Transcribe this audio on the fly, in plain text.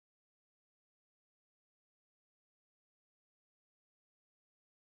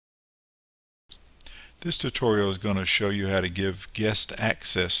This tutorial is going to show you how to give guest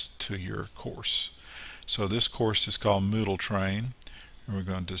access to your course. So this course is called Moodle Train, and we're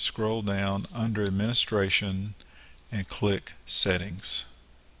going to scroll down under Administration and click Settings.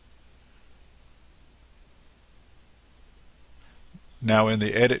 Now in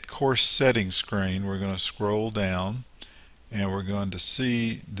the Edit Course Settings screen, we're going to scroll down and we're going to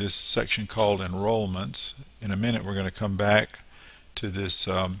see this section called Enrollments. In a minute we're going to come back to this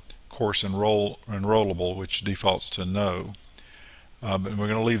course enrollable, which defaults to no, but we're going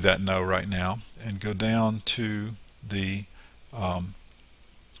to leave that no right now and go down to the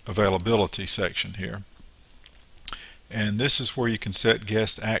availability section here, and this is where you can set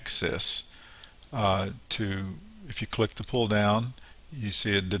guest access to. If you click the pull down, you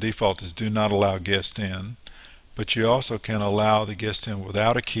see the default is do not allow guest in, but you also can allow the guest in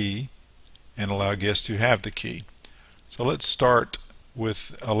without a key and allow guests to have the key. So let's start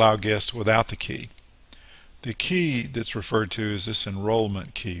with allow guest without the key. The key that's referred to is this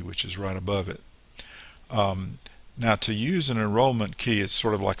enrollment key, which is right above it. Now to use an enrollment key, it's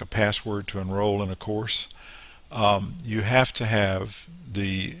sort of like a password to enroll in a course. You have to have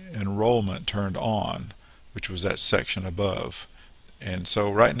the enrollment turned on, which was that section above. And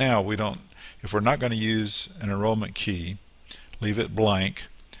so right now we don't, if we're not going to use an enrollment key, leave it blank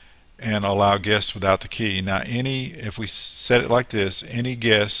and allow guests without the key. Now if we set it like this, any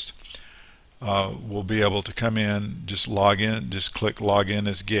guest will be able to come in, just log in, just click log in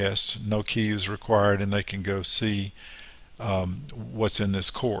as guest, no key is required, and they can go see what's in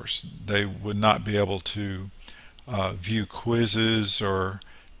this course. They would not be able to view quizzes or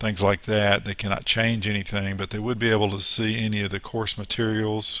things like that. They cannot change anything, but they would be able to see any of the course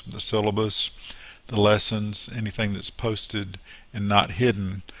materials, the syllabus, the lessons, anything that's posted and not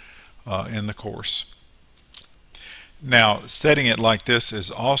hidden in the course. Now setting it like this is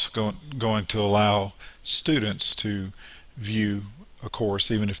also going to allow students to view a course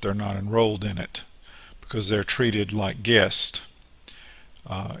even if they're not enrolled in it, because they're treated like guests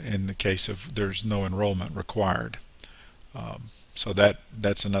in the case of there's no enrollment required. So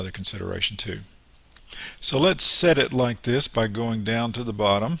that's another consideration too. So let's set it like this by going down to the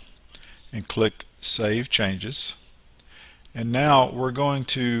bottom and click Save Changes. And now we're going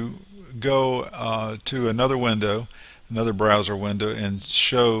to go to another window, another browser window, and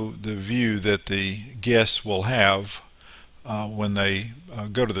show the view that the guests will have when they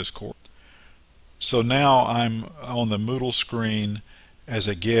go to this course. So now I'm on the Moodle screen as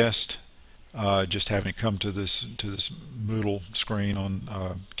a guest, just having come to this Moodle screen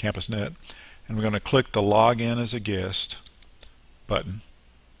on CampusNet, and we're going to click the Login as a Guest button.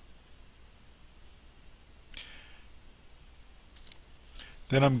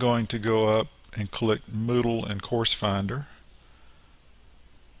 Then I'm going to go up and click Moodle and Course Finder,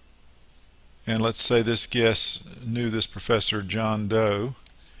 and let's say this guest knew this professor John Doe,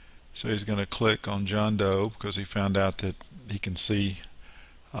 so he's going to click on John Doe because he found out that he can see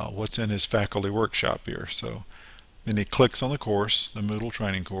what's in his faculty workshop here. So then he clicks on the course, the Moodle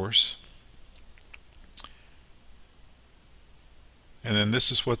training course, and then this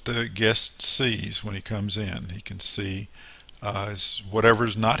is what the guest sees when he comes in. He can see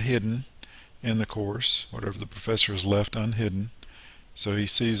whatever's not hidden in the course, whatever the professor has left unhidden. So he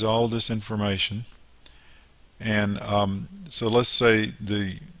sees all this information, and so let's say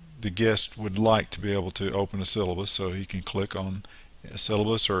the guest would like to be able to open a syllabus, so he can click on a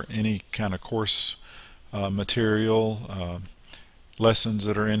syllabus or any kind of course material, lessons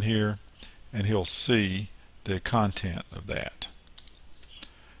that are in here, and he'll see the content of that.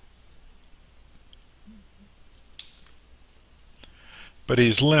 But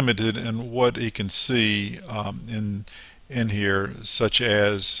he's limited in what he can see in here, such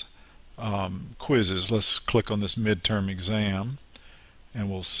as quizzes. Let's click on this midterm exam, and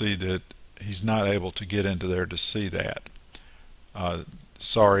we'll see that he's not able to get into there to see that.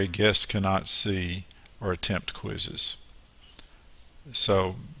 Sorry, guests cannot see or attempt quizzes.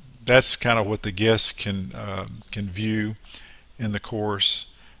 So that's kind of what the guests can view in the course.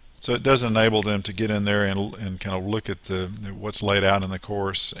 So it does enable them to get in there and kind of look at what's laid out in the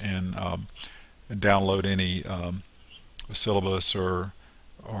course and download any syllabus or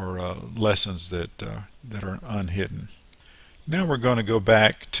lessons that are unhidden. Now we're going to go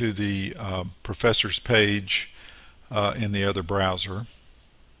back to the professor's page in the other browser.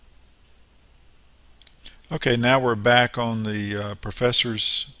 Okay, now we're back on the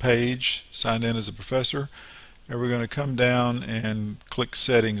professor's page, signed in as a professor. And we're going to come down and click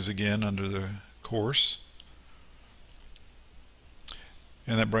Settings again under the course,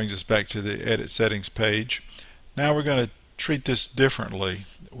 and that brings us back to the Edit Settings page. Now we're going to treat this differently.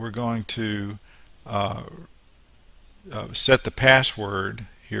 We're going to set the password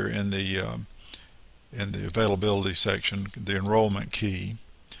here in the availability section, the enrollment key.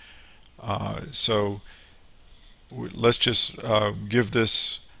 So let's just give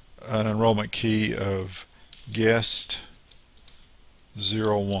this an enrollment key of guest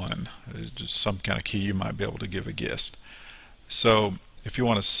 01. It's just some kind of key you might be able to give a guest. So if you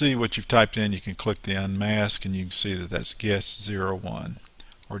want to see what you've typed in, you can click the unmask and you can see that that's guest 01,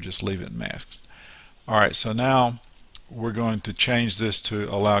 or just leave it masked. Alright, so now we're going to change this to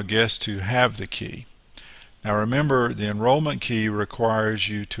allow guests to have the key. Now remember, the enrollment key requires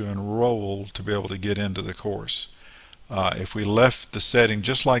you to enroll to be able to get into the course. If we left the setting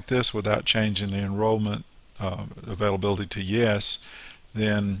just like this without changing the enrollment availability to yes,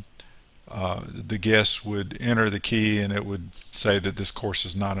 then the guest would enter the key and it would say that this course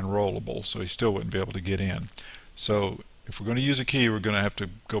is not enrollable, so he still wouldn't be able to get in. So if we're going to use a key, we're going to have to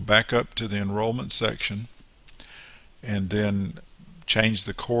go back up to the enrollment section and then change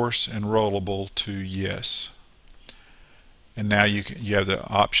the course enrollable to yes. And now you have the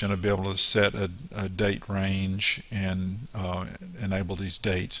option of being able to set a date range and enable these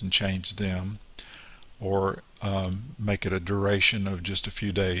dates and change them, or make it a duration of just a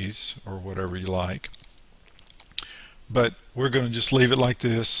few days or whatever you like. But we're going to just leave it like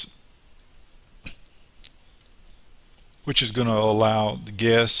this, which is going to allow the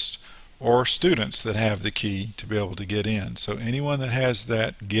guests or students that have the key to be able to get in. So anyone that has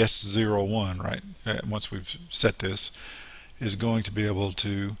that guest 01, right, once we've set this, is going to be able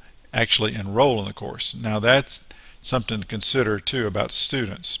to actually enroll in the course. Now that's something to consider too about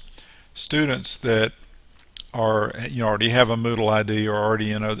students. Students that are, already have a Moodle ID or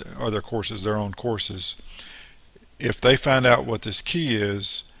already in other courses, their own courses, if they find out what this key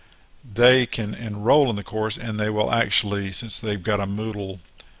is, they can enroll in the course, and they will actually, since they've got a Moodle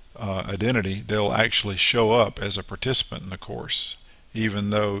identity, they'll actually show up as a participant in the course, even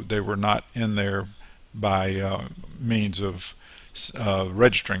though they were not in there by means of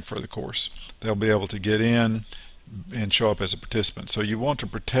registering for the course. They'll be able to get in and show up as a participant. So you want to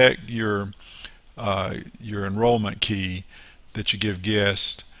protect your enrollment key that you give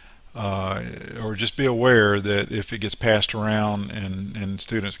guests, or just be aware that if it gets passed around and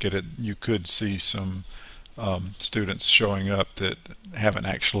students get it, you could see some students showing up that haven't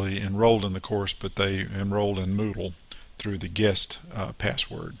actually enrolled in the course, but they enrolled in Moodle through the guest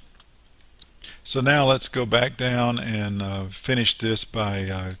password. So now let's go back down and finish this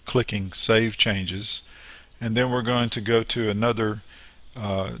by clicking Save Changes, and then we're going to go to another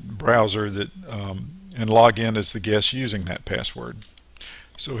browser that and log in as the guest using that password.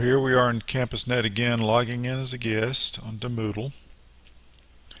 So here we are in CampusNet again, logging in as a guest onto Moodle,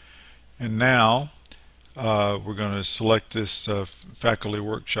 and now we're going to select this Faculty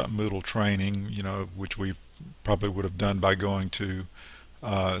Workshop Moodle training, which we probably would have done by going to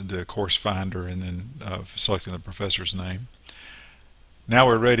the course finder and then selecting the professor's name. Now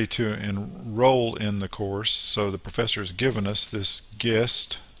we're ready to enroll in the course, so the professor has given us this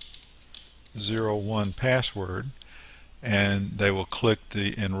guest 01 password, and they will click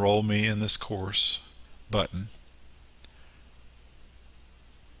the Enroll Me in this course button,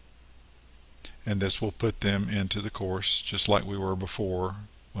 and this will put them into the course just like we were before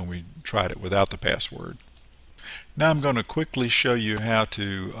when we tried it without the password. Now I'm going to quickly show you how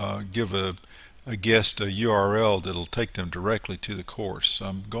to give a guest a URL that'll take them directly to the course. So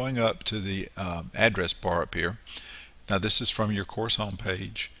I'm going up to the address bar up here. Now this is from your course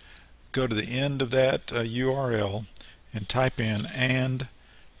homepage. Go to the end of that URL and type in and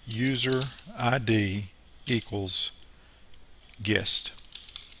user ID equals guest.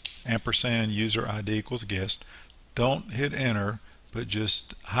 Ampersand user ID equals guest. Don't hit enter, but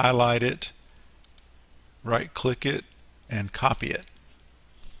just highlight it, right click it, and copy it.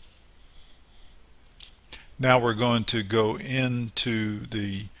 Now we're going to go into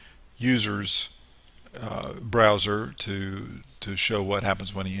the user's browser to show what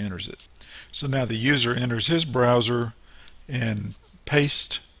happens when he enters it. So now the user enters his browser and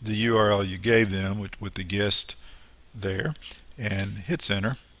pastes the URL you gave them with the guest there and hits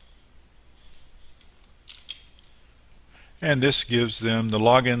enter. And this gives them the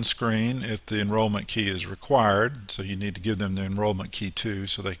login screen if the enrollment key is required. So you need to give them the enrollment key too,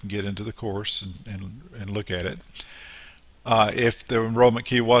 so they can get into the course and look at it. If the enrollment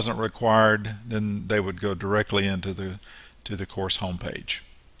key wasn't required, then they would go directly into the course homepage.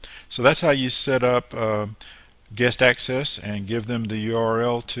 So that's how you set up guest access and give them the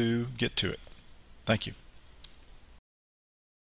URL to get to it. Thank you.